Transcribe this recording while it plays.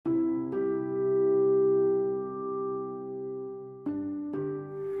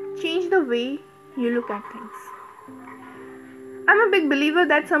change the way you look at things. I'm a big believer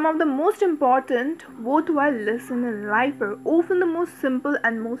that some of the most important, worthwhile lessons in life are often the most simple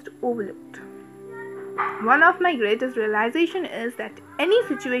and most overlooked. One of my greatest realizations is that any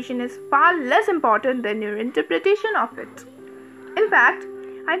situation is far less important than your interpretation of it. In fact,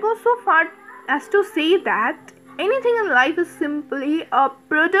 I go so far as to say that anything in life is simply a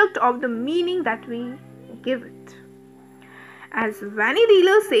product of the meaning that we give it. As Vanny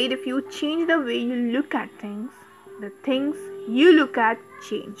Dealer said, if you change the way you look at things, the things you look at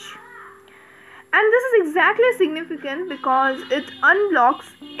change. And this is exactly significant because it unlocks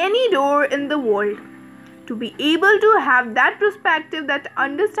any door in the world. To be able to have that perspective, that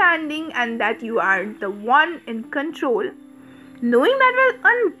understanding, and that you are the one in control, knowing that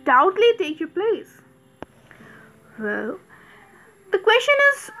will undoubtedly take your place. Well, the question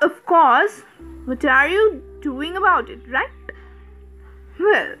is, of course, what are you doing about it, right?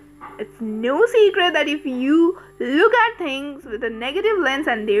 Well, it's no secret that if you look at things with a negative lens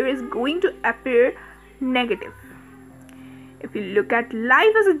and there is going to appear negative. If you look at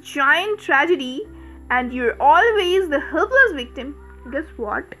life as a giant tragedy and you're always the helpless victim, guess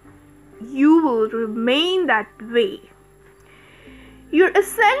what? You will remain that way. You're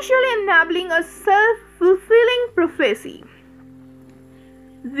essentially enabling a self-fulfilling prophecy.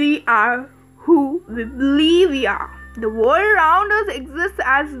 We are who we believe we are. The world around us exists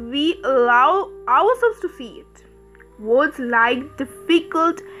as we allow ourselves to see it. Words like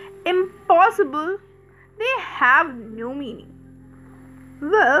difficult, impossible, they have no meaning.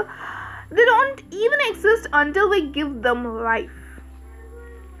 Well, they don't even exist until we give them life.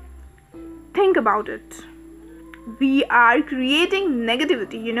 Think about it. We are creating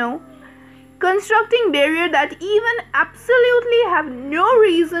negativity, constructing barriers that even absolutely have no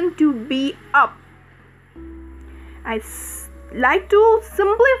reason to be up. I like to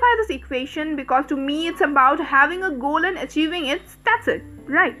simplify this equation because to me it's about having a goal and achieving it. That's it,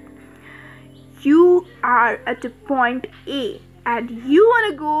 right? You are at a point A and you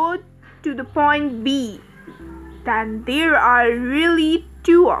want to go to the point B. Then there are really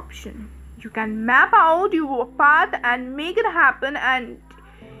two options. You can map out your path and make it happen, and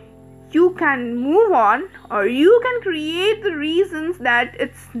you can move on, or you can create the reasons that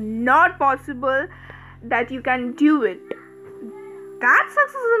it's not possible that you can do it. That's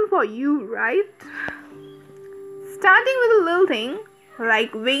success isn't for you, right? Starting with a little thing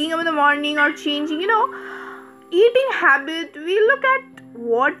like waking up in the morning or changing, eating habit, we look at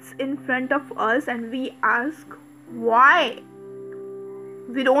what's in front of us and we ask why.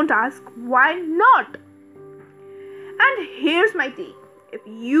 We don't ask why not. And here's my take. If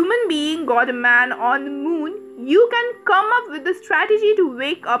human being got a man on the moon, you can come up with a strategy to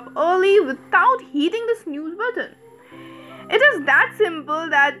wake up early without hitting the snooze button. It is that simple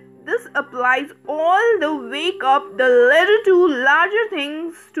that this applies all the wake up, the little to larger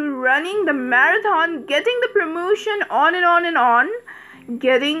things, to running the marathon, getting the promotion, on and on and on,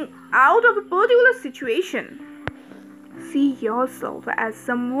 getting out of a particular situation. See yourself as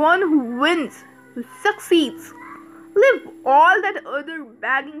someone who wins, who succeeds. Leave all that other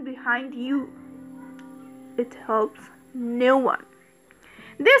bagging behind you. It helps no one.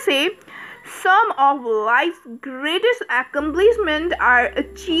 They say some of life's greatest accomplishments are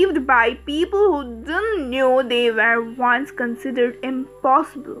achieved by people who didn't know they were once considered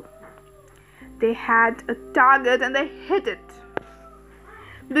impossible. They had a target and they hit it.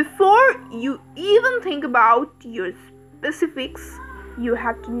 Before you even think about your specifics, you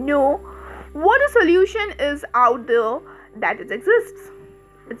have to know what a solution is out there that it exists.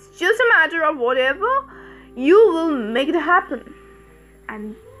 It's just a matter of whatever, you will make it happen.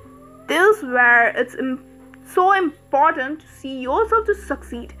 And this is where it's so important to see yourself to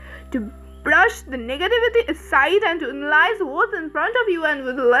succeed, to brush the negativity aside and to analyze what's in front of you and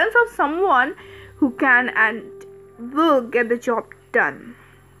with the lens of someone who can and will get the job done.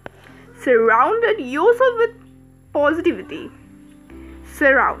 Surround yourself with positivity.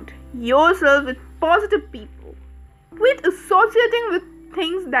 Surround yourself with positive people. Quit associating with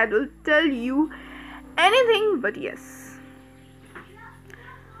things that will tell you anything but yes.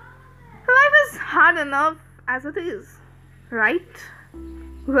 Life is hard enough as it is, right?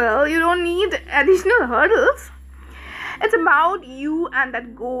 Well, you don't need additional hurdles. It's about you and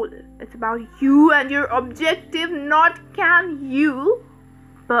that goal. It's about you and your objective, not can you,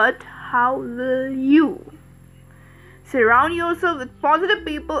 but how will you. Surround yourself with positive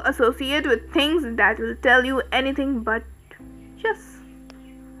people, associate with things that will tell you anything but yes.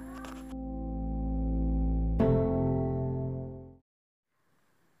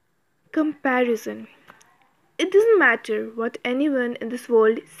 Comparison. It doesn't matter what anyone in this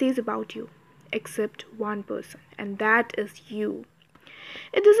world says about you, except one person, and that is you.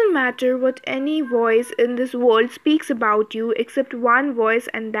 It doesn't matter what any voice in this world speaks about you, except one voice,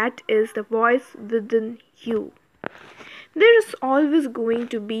 and that is the voice within you. There is always going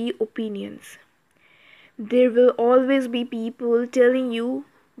to be opinions. There will always be people telling you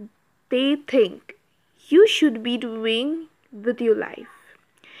they think you should be doing with your life.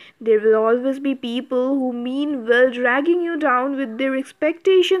 There will always be people who mean well, dragging you down with their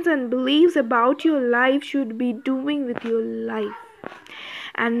expectations and beliefs about your life should be doing with your life.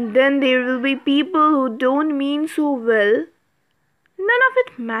 And then there will be people who don't mean so well. None of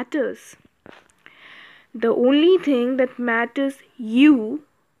it matters. The only thing that matters, you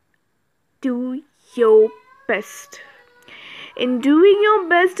do your best. In doing your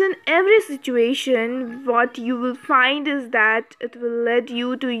best in every situation, what you will find is that it will lead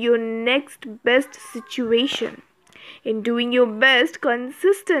you to your next best situation. In doing your best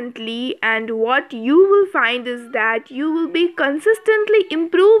consistently, and what you will find is that you will be consistently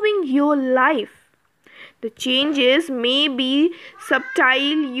improving your life. The changes may be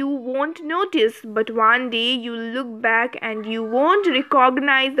subtle, you won't notice, but one day you'll look back and you won't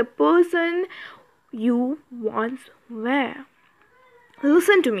recognize the person you once were.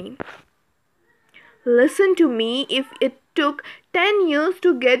 Listen to me. Listen to me. If it took 10 years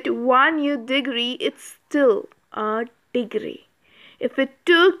to get 1 year degree, it's still a degree. If it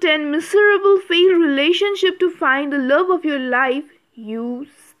took 10 miserable failed relationships to find the love of your life, you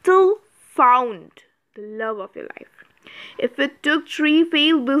still found the love of your life. If it took 3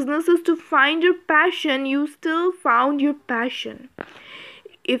 failed businesses to find your passion, you still found your passion.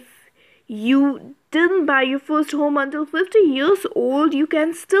 If you didn't buy your first home until 50 years old, you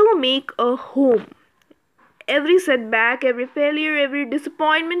can still make a home. Every setback, every failure, every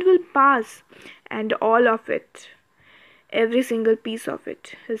disappointment will pass, and all of it, every single piece of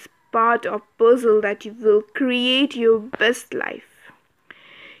it, is part of puzzle that you will create your best life.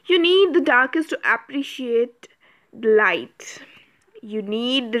 You need the darkest to appreciate the light. You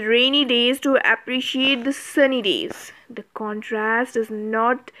need the rainy days to appreciate the sunny days. The contrast is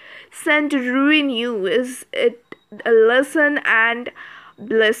not sent to ruin you, is it a lesson and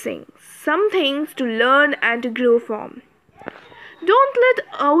blessing. Some things to learn and to grow from. Don't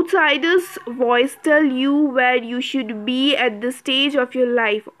let outsiders' voice tell you where you should be at this stage of your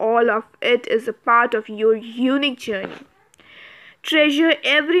life. All of it is a part of your unique journey. Treasure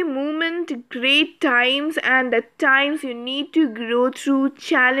every moment, great times, and the times you need to grow through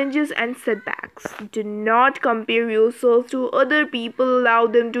challenges and setbacks. Do not compare yourself to other people. Allow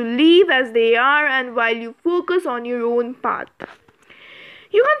them to live as they are, and while you focus on your own path.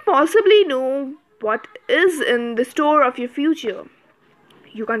 You can't possibly know what is in the store of your future.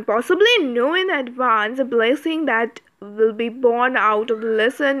 You can't possibly know in advance a blessing that will be born out of the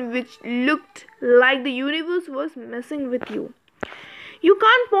lesson which looked like the universe was messing with you. You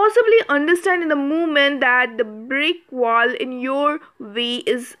can't possibly understand in the moment that the brick wall in your way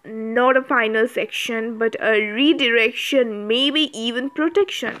is not a final section, but a redirection, maybe even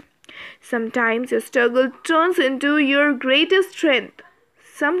protection. Sometimes your struggle turns into your greatest strength.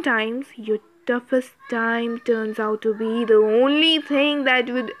 Sometimes your toughest time turns out to be the only thing that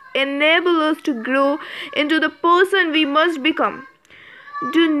would enable us to grow into the person we must become.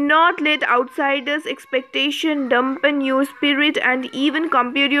 Do not let outsiders' expectation dampen your spirit and even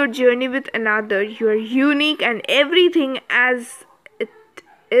compare your journey with another. You are unique, and everything as it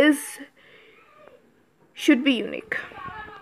is should be unique.